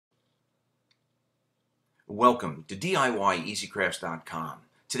Welcome to DIYEasyCrafts.com.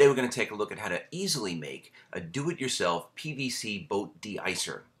 Today we're going to take a look at how to easily make a do-it-yourself PVC boat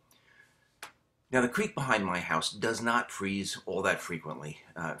deicer. Now the creek behind my house does not freeze all that frequently.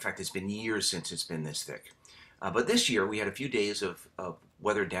 In fact, it's been years since it's been this thick. But this year we had a few days of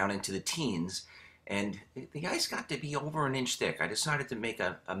weather down into the teens, and the ice got to be over an inch thick. I decided to make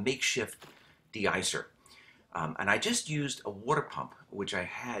a makeshift deicer. And I just used a water pump, which I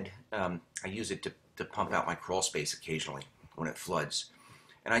had. I use it to pump out my crawl space occasionally when it floods.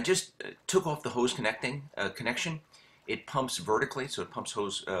 And I just took off the hose connection. It pumps vertically, so it pumps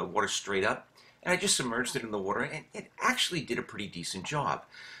water straight up. And I just submerged it in the water, and it actually did a pretty decent job.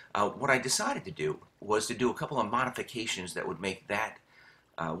 What I decided to do was to do a couple of modifications that would make that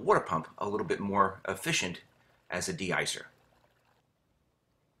water pump a little bit more efficient as a deicer.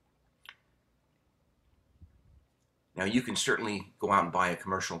 Now you can certainly go out and buy a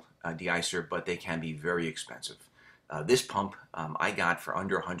commercial deicer, but they can be very expensive. This pump I got for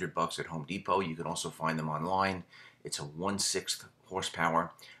under $100 at Home Depot. You can also find them online. It's a 1/6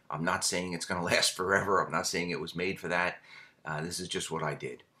 horsepower. I'm not saying it's going to last forever. I'm not saying it was made for that. This is just what I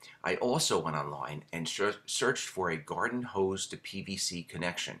did. I also went online and searched for a garden hose to PVC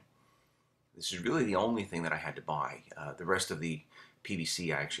connection. This is really the only thing that I had to buy. The rest of the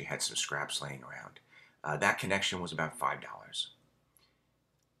PVC, I actually had some scraps laying around. That connection was about $5.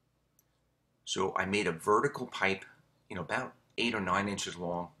 So I made a vertical pipe, about 8 or 9 inches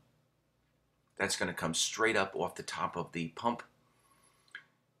long. That's going to come straight up off the top of the pump.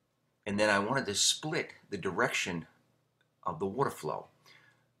 And then I wanted to split the direction of the water flow.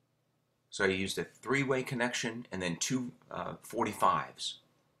 So I used a 3-way connection and then two 45s.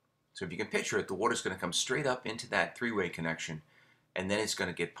 So if you can picture it, the water's going to come straight up into that 3-way connection, and then it's going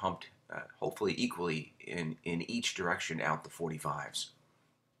to get pumped hopefully equally in each direction out the 45s.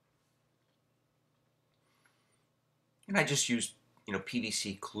 And I just used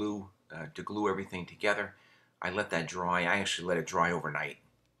PVC glue to glue everything together. I let that dry. I actually let it dry overnight.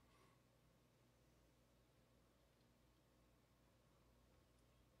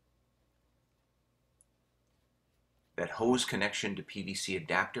 That hose connection to PVC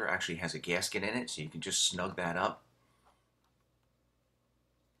adapter actually has a gasket in it, so you can just snug that up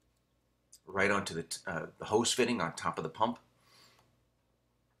right onto the hose fitting on top of the pump.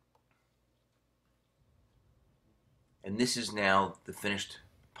 And this is now the finished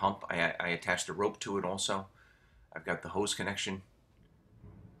pump. I attached a rope to it also. I've got the hose connection,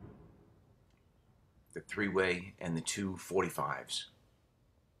 the 3-way, and the two 45s.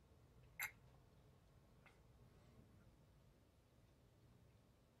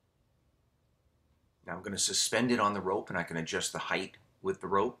 Now I'm going to suspend it on the rope, and I can adjust the height with the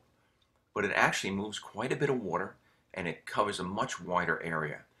rope. But it actually moves quite a bit of water, and it covers a much wider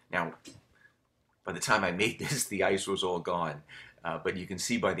area. Now, by the time I made this, the ice was all gone. But you can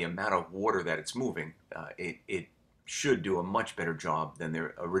see by the amount of water that it's moving, it should do a much better job than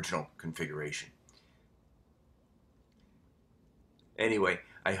their original configuration. Anyway,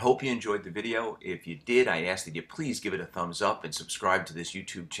 I hope you enjoyed the video. If you did, I ask that you please give it a thumbs up and subscribe to this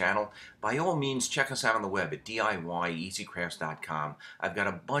YouTube channel. By all means, check us out on the web at DIYEasyCrafts.com. I've got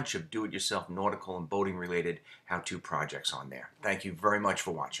a bunch of do-it-yourself nautical and boating related how-to projects on there. Thank you very much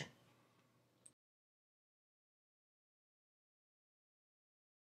for watching.